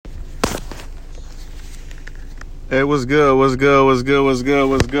Hey, what's good? What's good? What's good? What's good?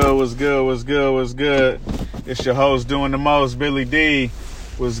 What's good? What's good? What's good? What's good? It's your host doing the most, Billy D.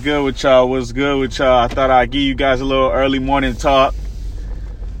 What's good with y'all? What's good with y'all? I thought I'd give you guys a little early morning talk.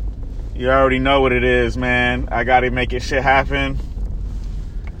 You already know what it is, man. I gotta make it shit happen.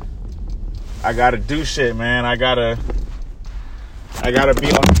 I gotta do shit, man. I gotta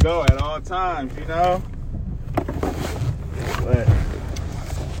be on the go at all times, you know? But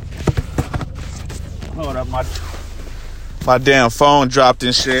hold up, my damn phone dropped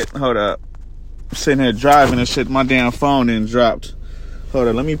and shit. Hold up. I'm sitting here driving and shit. My damn phone didn't dropped. Hold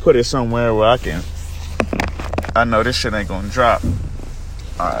up. Let me put it somewhere where I know this shit ain't gonna drop.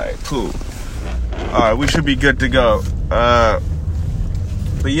 Alright, cool. Alright, we should be good to go. But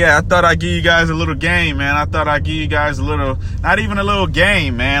yeah, I thought I'd give you guys a little game, man. I thought I'd give you guys a little, not even a little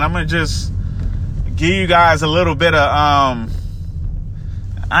game, man. I'm gonna just give you guys a little bit of,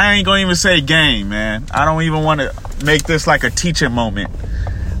 I ain't gonna even say game, man. I don't even want to make this like a teaching moment.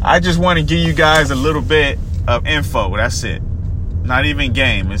 I just want to give you guys a little bit of info. That's it. Not even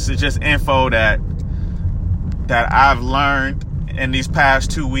game. It's just info that I've learned in these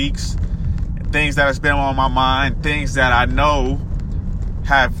past 2 weeks. Things that has been on my mind. Things that I know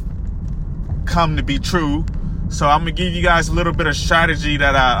have come to be true. So I'm gonna give you guys a little bit of strategy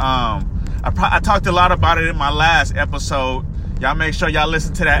that I talked a lot about it in my last episode. Y'all make sure y'all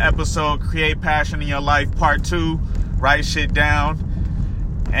listen to that episode, Create Passion in Your Life, Part 2, Write Shit Down.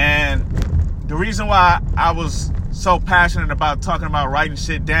 And the reason why I was so passionate about talking about writing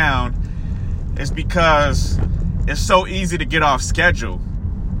shit down is because it's so easy to get off schedule.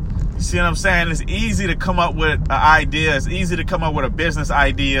 You see what I'm saying? It's easy to come up with an idea. It's easy to come up with a business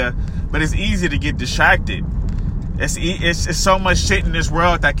idea, but it's easy to get distracted. It's so much shit in this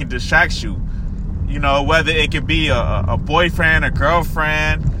world that can distract you. You know, whether it could be a boyfriend, a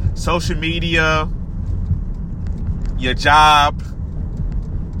girlfriend, social media, your job,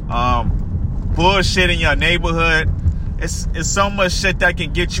 bullshit in your neighborhood. It's so much shit that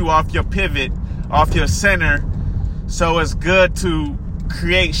can get you off your pivot, off your center. So it's good to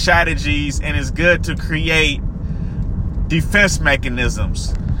create strategies and it's good to create defense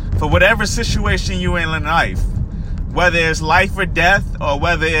mechanisms for whatever situation you're in life. Whether it's life or death, or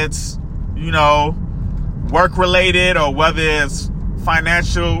whether it's, you know, work related, or whether it's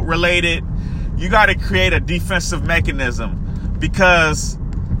financial related, you got to create a defensive mechanism, because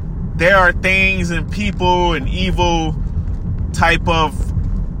there are things and people and evil type of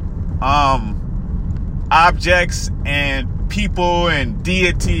objects and people and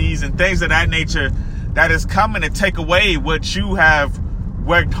deities and things of that nature that is coming to take away what you have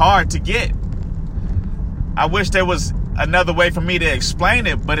worked hard to get. I wish there was another way for me to explain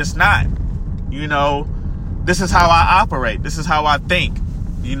it, but it's not. You know, this is how I operate. This is how I think.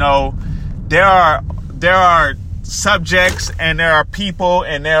 You know, there are subjects and there are people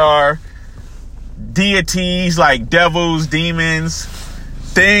and there are deities like devils, demons,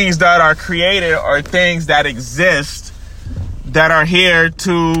 things that are created or things that exist that are here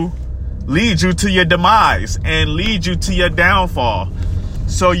to lead you to your demise and lead you to your downfall.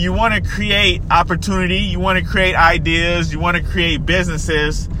 So you want to create opportunity, you want to create ideas, you want to create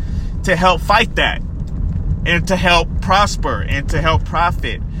businesses to help fight that, and to help prosper, and to help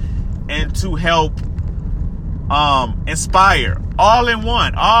profit, and to help inspire, all in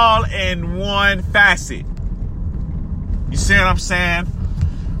one facet. You see what I'm saying?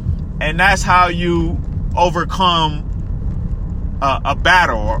 And that's how you overcome a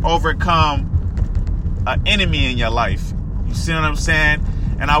battle or overcome an enemy in your life. You see what I'm saying?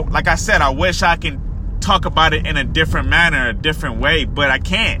 And like I said, I wish I can talk about it in a different manner, a different way, but I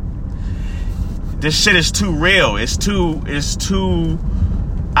can't. This shit is too real. It's too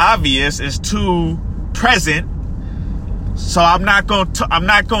obvious. It's too present. So I'm not going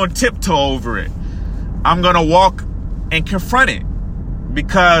to tiptoe over it. I'm going to walk and confront it,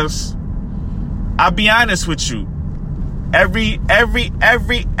 because I'll be honest with you. Every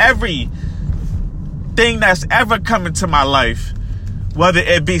thing that's ever come into my life, whether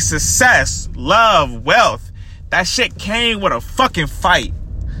it be success, love, wealth, that shit came with a fucking fight.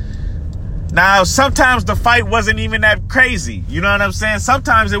 Now, sometimes the fight wasn't even that crazy. You know what I'm saying?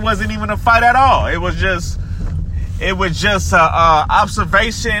 Sometimes it wasn't even a fight at all. It was just a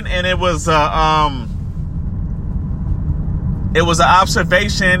observation, and it was an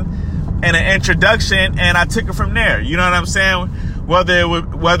observation and an introduction, and I took it from there. You know what I'm saying?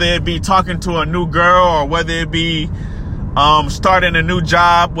 Whether it be talking to a new girl, or whether it be starting a new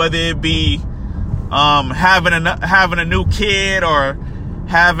job, whether it be having a new kid, or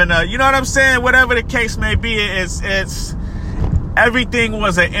having a, you know what I'm saying? Whatever the case may be, it's everything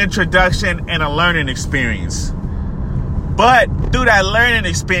was an introduction and a learning experience. But through that learning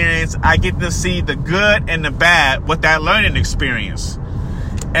experience, I get to see the good and the bad with that learning experience.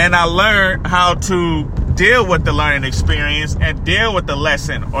 And I learned how to deal with the learning experience and deal with the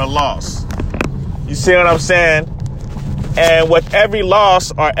lesson or loss. You see what I'm saying? And with every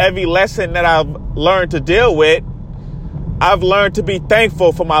loss or every lesson that I've learned to deal with, I've learned to be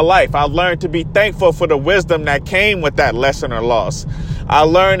thankful for my life. I've learned to be thankful for the wisdom that came with that lesson or loss. I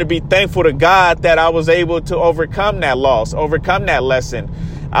learned to be thankful to God that I was able to overcome that loss, overcome that lesson.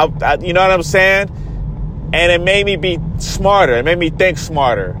 You know what I'm saying? And it made me be smarter. It made me think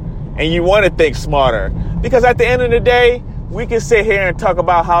smarter. And you want to think smarter. Because at the end of the day, we can sit here and talk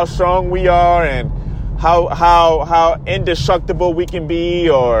about how strong we are and how indestructible we can be,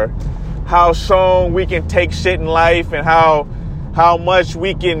 or how strong we can take shit in life, and how much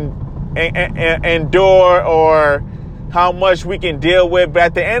we can endure, or how much we can deal with. But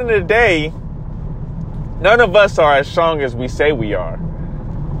at the end of the day, none of us are as strong as we say we are.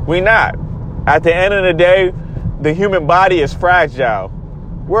 We're not. At the end of the day, the human body is fragile.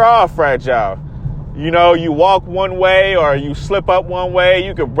 We're all fragile. You know, you walk one way or you slip up one way,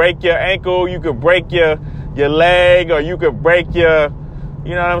 you could break your ankle, you could break your leg, or you could break your,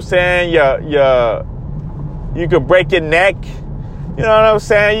 you know what I'm saying, you could break your neck. You know what I'm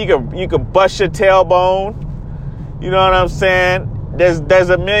saying? You could bust your tailbone. You know what I'm saying? There's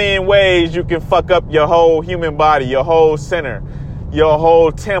a million ways you can fuck up your whole human body, your whole center, your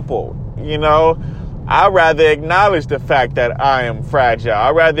whole temple. You know, I'd rather acknowledge the fact that I am fragile.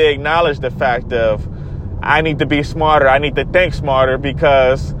 I'd rather acknowledge the fact of I need to be smarter. I need to think smarter,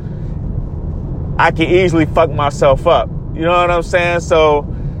 because I can easily fuck myself up. You know what I'm saying? So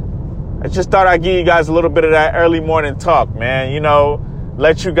I just thought I'd give you guys a little bit of that early morning talk, man. You know,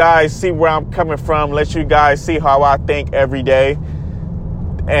 let you guys see where I'm coming from. Let you guys see how I think every day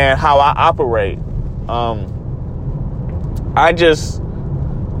and how I operate.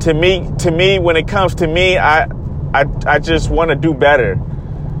 To me, when it comes to me, I just want to do better.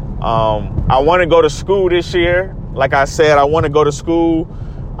 I want to go to school this year. Like I said, I want to go to school.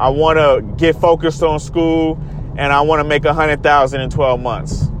 I want to get focused on school, and I want to make $100,000 in 12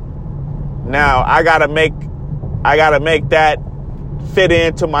 months. Now I gotta make that fit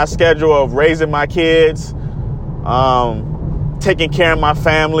into my schedule of raising my kids, taking care of my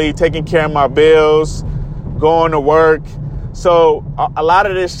family, taking care of my bills, going to work. So a lot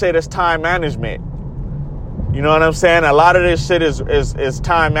of this shit is time management. You know what I'm saying? A lot of this shit is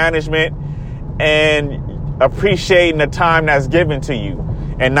time management and appreciating the time that's given to you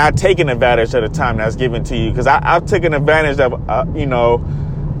and not taking advantage of the time that's given to you. Because I've taken advantage of,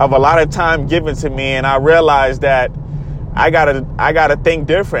 of a lot of time given to me, and I realized that I gotta think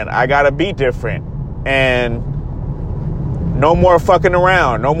different. I gotta be different, and no more fucking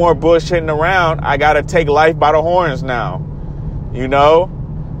around, no more bullshitting around. I gotta take life by the horns now. You know,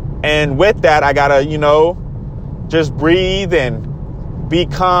 and with that, I gotta, just breathe and be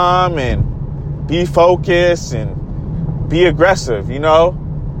calm and be focused and be aggressive,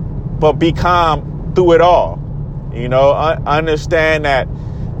 but be calm through it all. Understand that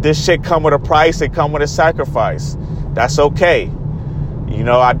this shit come with a price. It come with a sacrifice. That's okay.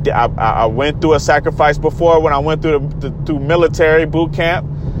 I went through a sacrifice before when I went through military boot camp.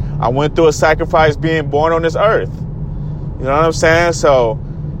 I went through a sacrifice being born on this earth. You know what I'm saying? So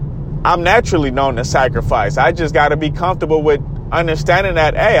I'm naturally known to sacrifice. I just got to be comfortable with understanding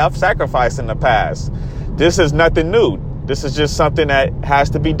that, hey, I've sacrificed in the past. This is nothing new. This is just something that has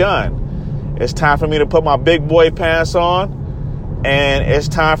to be done. It's time for me to put my big boy pants on, and it's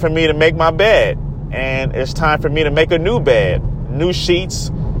time for me to make my bed, and it's time for me to make a new bed, new sheets,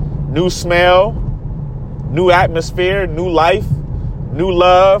 new smell, new atmosphere, new life, new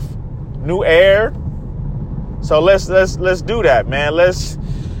love, new air. So let's do that, man. Let's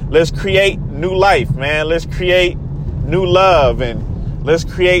create new life, man. Let's create new love, and let's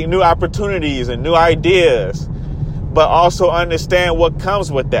create new opportunities and new ideas. But also understand what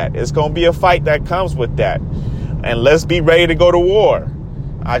comes with that. It's going to be a fight that comes with that. And let's be ready to go to war.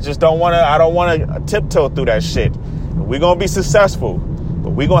 I don't want to tiptoe through that shit. We're going to be successful,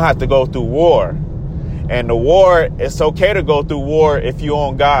 but we're going to have to go through war. And the war, it's okay to go through war if you're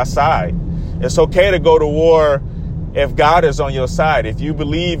on God's side. It's okay to go to war if God is on your side. If you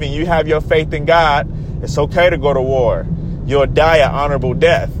believe and you have your faith in God, it's okay to go to war. You'll die an honorable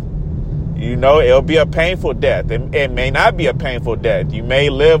death. It'll be a painful death. It may not be a painful death. You may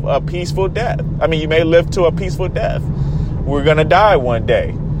live a peaceful death. You may live to a peaceful death. We're going to die one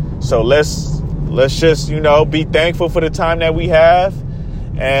day. So let's just, be thankful for the time that we have,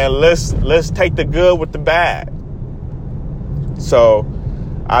 and let's take the good with the bad. So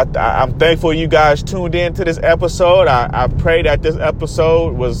I'm thankful you guys tuned in to this episode. I pray that this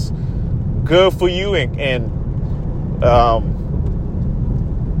episode was good for you and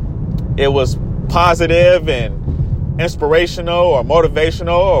it was positive and inspirational or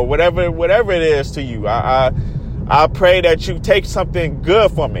motivational or whatever it is to you. I pray that you take something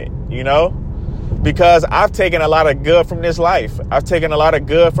good from it, you know, because I've taken a lot of good from this life. I've taken a lot of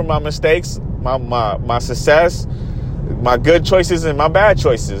good from my mistakes, my success, my good choices and my bad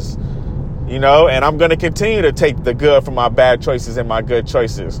choices, you know, and I'm going to continue to take the good from my bad choices and my good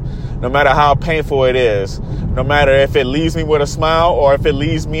choices, no matter how painful it is, no matter if it leaves me with a smile or if it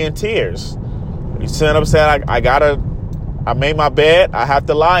leaves me in tears. You see what I'm saying? I made my bed. I have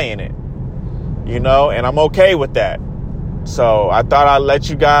to lie in it, you know, and I'm okay with that. So I thought I'd let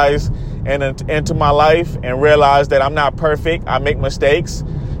you guys into my life and realize that I'm not perfect. I make mistakes.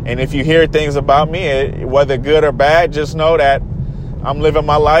 And if you hear things about me, whether good or bad, just know that I'm living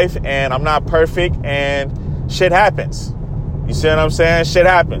my life and I'm not perfect and shit happens. You see what I'm saying? Shit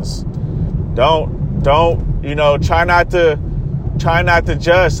happens. Don't, you know, try not to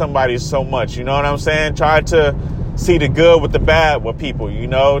judge somebody so much. You know what I'm saying? Try to see the good with the bad with people, you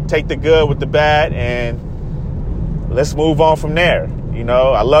know, take the good with the bad and let's move on from there. You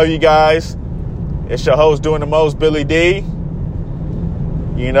know, I love you guys. It's your host doing the most, Billy D.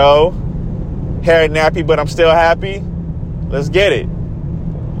 You know, hair nappy, but I'm still happy. Let's get it.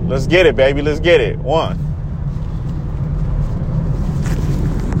 Let's get it, baby. Let's get it. One.